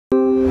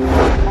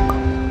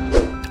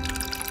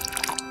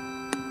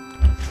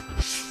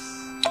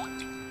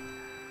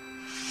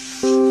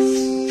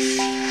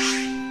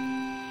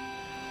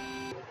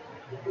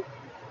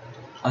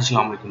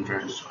अस्सलाम वालेकुम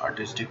friends,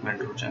 artistic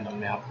mentor channel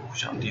में आपको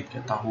खुशामदीद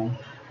कहता हूँ।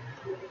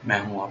 मैं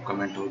हूँ आपका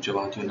मेंटोर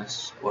जवाद यूनस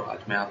और आज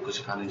मैं आपको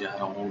सिखाने जा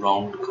रहा हूँ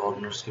राउंड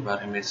कॉर्नर्स के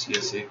बारे में।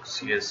 CS6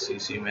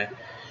 CS6 में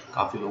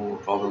काफ़ी लोगों को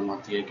प्रॉब्लम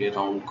आती है कि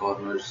राउंड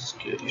कॉर्नर्स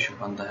के इशू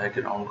बनता है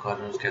कि राउंड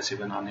कॉर्नर्स कैसे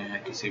बनाने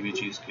हैं किसी भी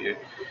चीज़ के।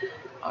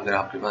 अगर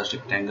आपके पास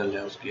रेक्टेंगल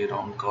है उसके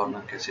राउंड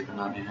कॉर्नर कैसे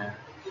बनाने हैं।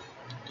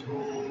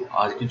 तो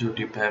आज की जो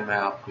टिप है मैं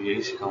आपको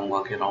यही सिखाऊंगा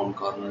कि राउंड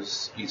कॉर्नर्स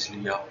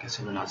इजीली आप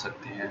कैसे बना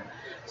सकते हैं।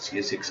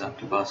 CS6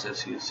 आपके पास है,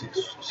 CS6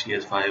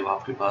 CS5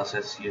 आपके पास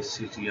है,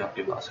 CS6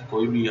 आपके पास है,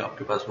 कोई भी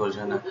आपके पास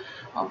वर्जन है,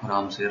 आप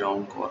आराम से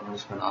राउंड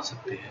कॉर्नर्स बना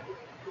सकते हैं।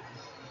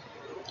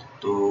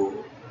 तो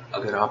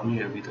अगर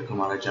आपने अभी तक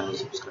हमारा चैनल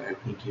सब्सक्राइब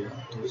नहीं किया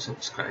तो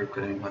सब्सक्राइब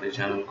करें हमारे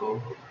चैनल को।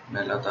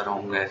 मैं लाता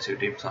रहूँगा ऐसे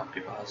टिप्स आपके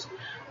पास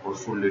और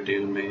फुल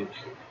डिटेल में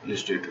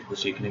इलस्ट्रेटर को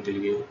सीखने के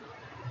लिए।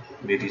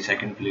 मेरी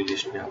सेकंड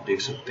प्लेलिस्ट में आप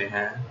देख सकते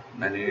हैं,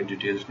 मैंने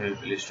डिटेल्स में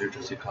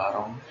इलस्ट्रेटर सिखा रहा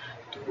हूँ,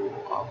 तो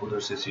आप उधर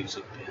से सीख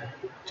सकते हैं।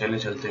 चले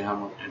चलते हैं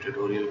हम अपने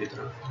ट्यूटोरियल की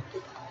तरफ।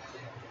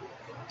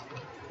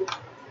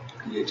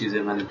 ये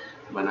चीज़ें मैंने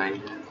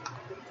बनाई हैं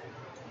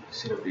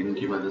सिर्फ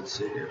इनकी मदद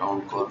से,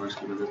 राउंड कॉर्नर्स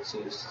की मदद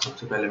से।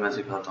 सबसे पहले मैं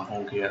सिखाता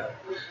हूँ कि यार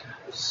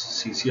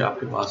सीसी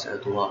आपके पास है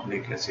तो आपने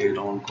कैसे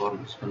राउंड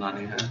कॉर्नर्स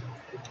बनाने हैं।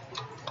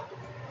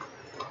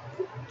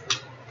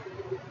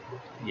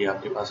 ये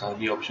आपके पास आ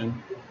गई ऑप्शन,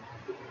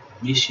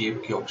 ये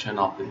शेप की ऑप्शन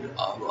आ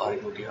रही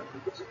होगी आपके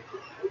पास।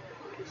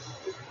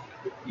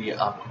 ये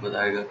आपको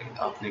बताएगा कि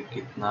आपने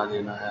कितना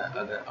देना है।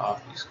 अगर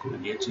आप इसको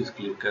ये चीज़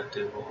क्लिक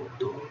करते हो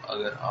तो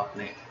अगर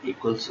आपने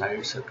इक्वल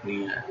साइड्स रखनी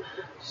है,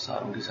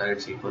 सारों की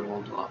साइड्स इक्वल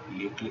हो, तो आप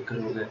ये क्लिक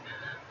करोगे।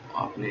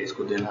 आपने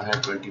इसको देना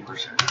है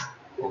 20%।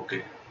 ओके,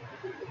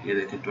 ये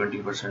देखिए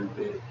 20%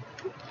 पे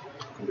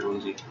कंट्रोल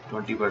जी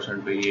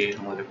 20% पे ये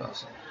हमारे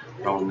पास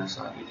राउंडनेस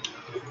आ गई।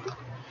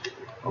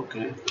 ओके,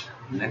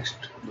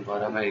 नेक्स्ट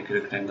दोबारा मैं एक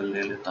रेक्टेंगल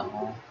ले लेता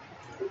हूँ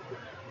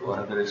और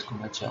अगर इसको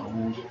मैं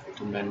चाहूँ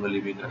तो मैनुअली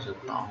भी कर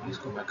सकता हूँ।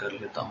 इसको मैं कर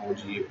लेता हूँ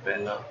जी,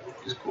 पहला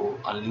इसको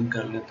अनलिंक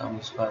कर लेता हूँ।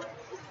 इस पर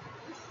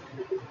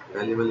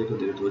पहले वाले को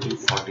दे दो जी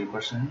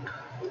 40%,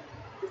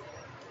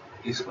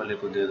 इस वाले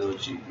को दे दो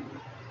जी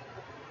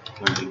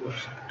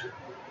 20%।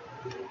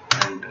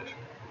 एंटर।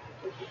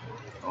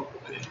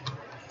 ओके,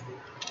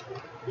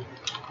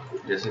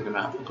 जैसे कि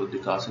मैं आपको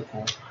दिखा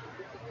सकूँ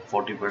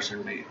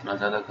 40% में इतना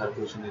ज़्यादा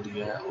कर्व उसने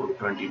दिया है और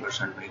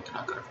 20% में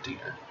इतना कर्व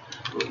दिया है।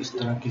 तो इस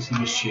तरह किसी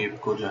भी शेप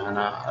को जो है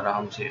ना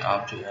आराम से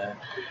आप जो है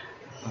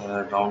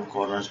राउंड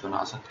कॉर्नर्स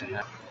बना सकते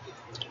हैं।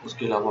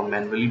 उसके अलावा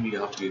मैनुअली भी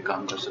आप ये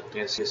काम कर सकते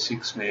हैं।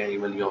 CS6 में ये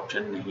वाली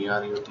ऑप्शन नहीं आ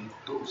रही होती,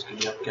 तो उसके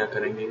लिए आप क्या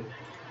करेंगे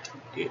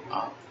कि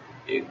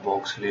आप एक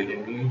बॉक्स ले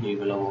लेंगे। ये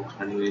वाला बॉक्स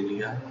मैंने ले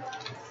लिया।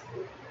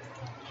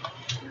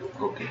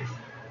 ओके,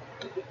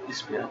 तो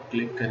इस पर आप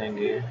क्लिक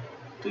करेंगे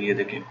तो ये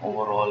देखें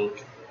ओवरऑल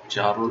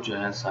चारों जो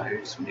है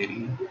साइड्स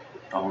मेरी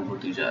राउंड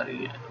होती जा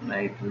रही है।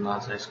 मैं इतना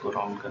सा इसको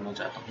राउंड करना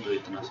चाहता हूँ तो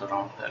इतना सा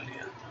राउंड कर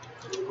लिया।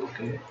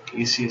 ओके,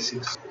 ये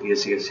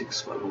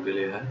CS6 वालों के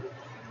लिए है।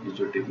 ये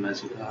जो टिप मैं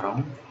सिखा रहा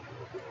हूँ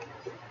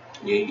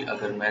यही।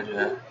 अगर मैं जो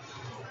है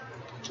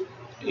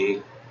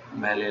एक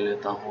मैं ले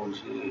लेता हूँ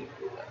जी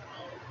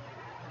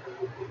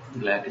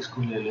ब्लैक,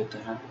 इसको ले लेते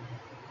हैं।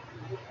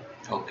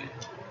 ओके,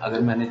 अगर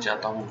मैंने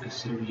चाहता हूँ कि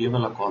सिर्फ ये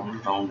वाला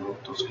कॉर्नर राउंड हो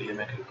तो उसके लिए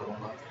मैं क्या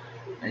करूँगा,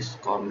 मैं इस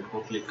कॉर्नर को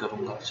क्लिक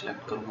करूँगा,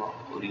 सिलेक्ट करूँगा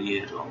और ये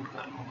राउंड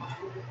कर लूँगा।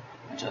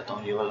 मैं चाहता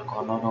हूँ ये वाला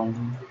कॉर्नर राउंड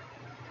हो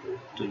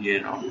तो ये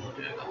राउंड हो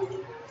जाएगा।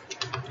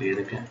 तो ये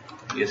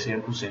देखें ये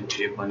सेम टू सेम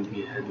शेप बन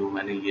गई है जो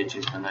मैंने ये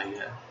चीज़ बनाई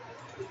है।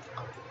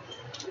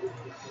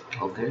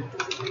 ओके,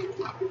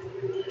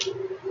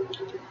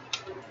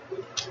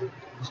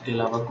 इसके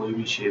अलावा कोई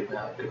भी शेप है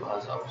आपके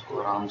पास, आप उसको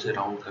आराम से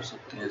राउंड कर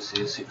सकते हैं।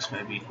 CS6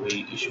 में भी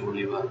कोई इशू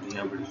वाली बात नहीं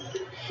है,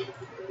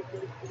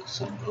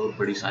 बहुत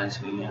बड़ी साइंस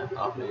नहीं है।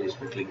 आपने इस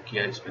पर क्लिक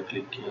किया, इस पर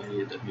क्लिक किया,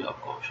 ये तभी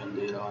आपको ऑप्शन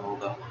दे रहा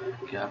होगा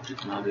कि आप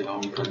जितना भी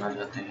राउंड करना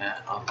चाहते हैं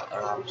आप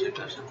आराम से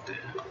कर सकते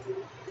हैं।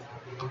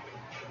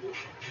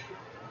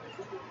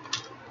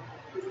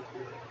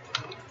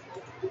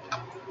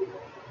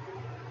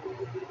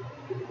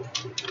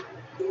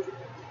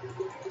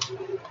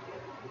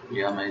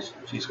 या मैं इस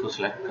चीज़ को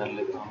सिलेक्ट कर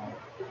लेता हूँ,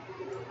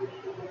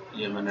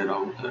 ये मैंने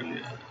राउंड कर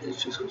लिया।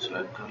 इस चीज़ को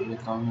सिलेक्ट कर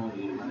लेता हूँ,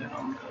 ये मैंने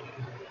राउंड कर लिया।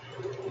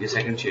 ये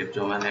सेकंड शेप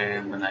जो मैंने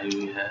बनाई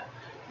हुई है,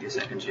 ये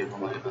सेकंड शेप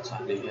हमारे पास आ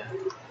गई है।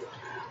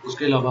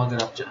 उसके अलावा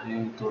अगर आप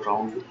चाहें तो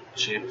राउंड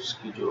शेप्स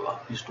की जो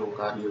आपकी स्ट्रोक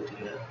आ रही होती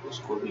है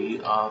उसको भी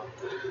आप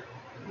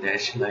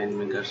डैश लाइन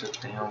में कर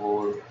सकते हैं।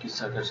 वो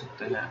किस्सा कर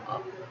सकते हैं,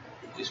 आप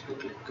इस पर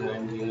क्लिक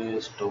करेंगे,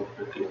 स्ट्रोक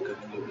पे क्लिक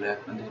करेंगे,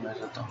 ब्लैक में देना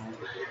चाहता हूँ,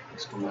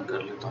 इसको मैं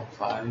कर लेता हूँ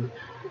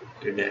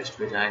 5। ये डैश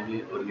पे जाएंगे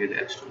और ये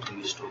डैश हो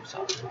जाएगी स्ट्रोक्स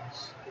आपके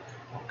पास।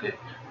 ओके,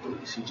 तो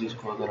इसी चीज़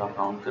को अगर आप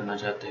राउंड करना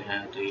चाहते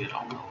हैं तो ये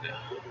राउंड हो गया।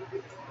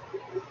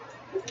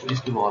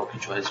 इसकी वो आपकी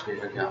चॉइस पे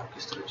है कि आप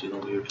किस तरह चीज़ों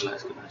को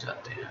यूटिलाइज करना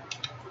चाहते हैं।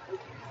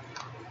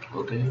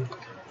 ओके,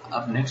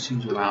 अब नेक्स्ट चीज़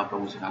जो मैं आप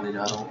लोगों को सिखाने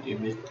जा रहा हूँ,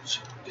 इमेज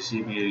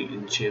किसी भी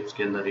इन शेप्स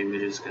के अंदर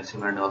इमेजेस कैसे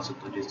मैं डाल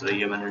सकता हूँ। जिस तरह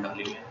ये मैंने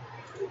डाली है,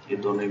 ये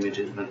दोनों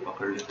इमेजेस मैं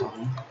पकड़ लेता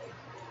हूँ।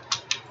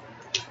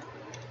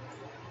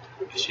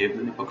 शेप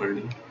मैंने पकड़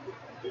ली,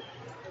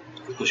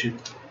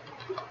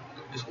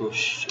 इसको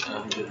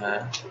जो है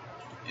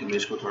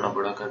इमेज को थोड़ा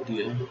बड़ा कर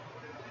दिया।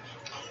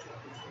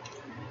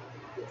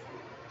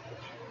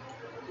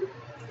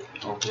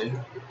 ओके,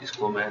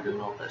 इसको मैं जो है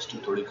ऑपेसिटी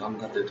थोड़ी कम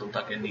कर देता हूँ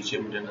ताकि नीचे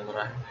मुझे नजर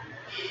आए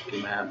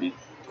कि मैं अभी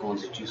कौन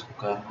सी चीज़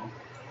को कर रहा हूँ।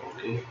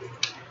 ओके,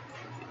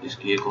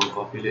 इसकी एक और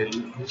कॉपी ले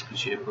ली, इसकी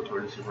शेप को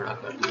थोड़ी सी बड़ा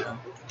कर दिया।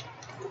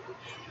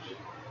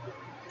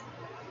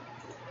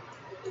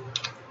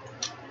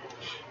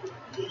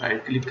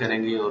 राइट क्लिक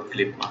करेंगे और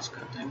क्लिप मास्क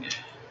कर देंगे,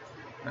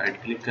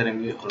 राइट क्लिक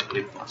करेंगे और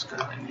क्लिप मास्क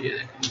कर देंगे। ये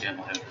देखेंगे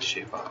हमारे पास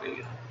शेप आ गई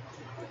है।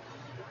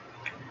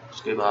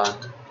 उसके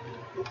बाद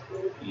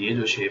ये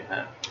जो शेप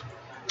है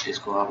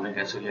इसको आपने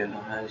कैसे लेना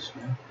है,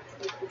 इसमें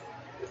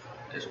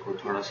इसको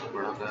थोड़ा सा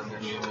बड़ा कर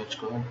देंगे इमेज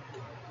को।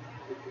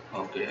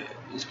 ओके,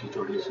 इसकी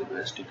थोड़ी सी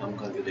ऑपेसिटी कम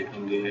करके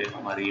देखेंगे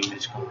हमारी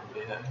इमेज कहाँ पे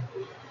है,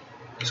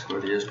 इसको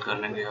एडजस्ट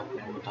कर लेंगे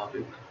अपने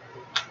मुताबिक,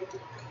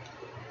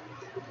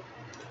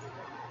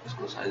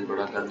 इसको साइज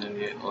बड़ा कर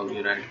देंगे और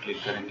ये राइट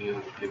क्लिक करेंगे और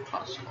क्लिप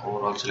मास्क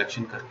ओवरऑल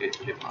सिलेक्शन करके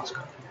क्लिप मास्क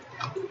कर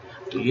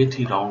देंगे। तो ये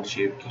थी राउंड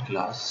शेप की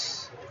क्लास।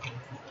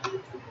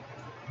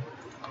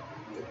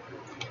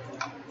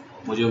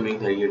 मुझे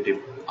उम्मीद है ये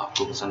टिप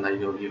आपको पसंद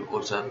आई होगी और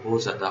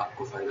बहुत ज़्यादा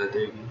आपको फ़ायदा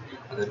देगी।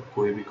 अगर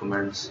कोई भी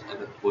कमेंट्स,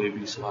 अगर कोई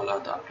भी सवाल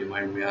आपके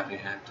माइंड में आ रहे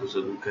हैं तो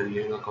ज़रूर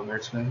करिएगा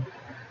कमेंट्स में।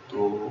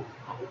 तो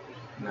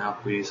मैं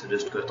आपको ये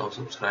सजेस्ट करता हूँ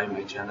सब्सक्राइब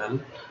माई चैनल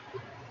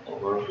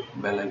और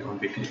बेल आइकॉन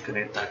पे क्लिक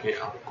करें ताकि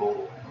आपको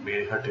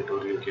मेरे हर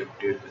ट्यूटोरियल की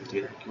अपडेट मिलती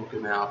रहे, क्योंकि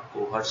मैं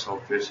आपको हर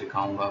सॉफ्टवेयर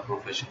सिखाऊंगा,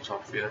 प्रोफेशनल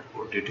सॉफ्टवेयर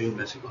और डिटेल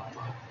में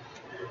सिखाऊंगा।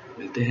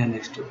 मिलते हैं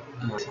नेक्स्ट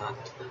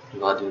साथ,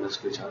 जवाद यूनस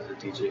को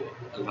इजाज़त दीजिए।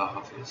 अल्लाह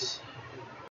हाफिज़।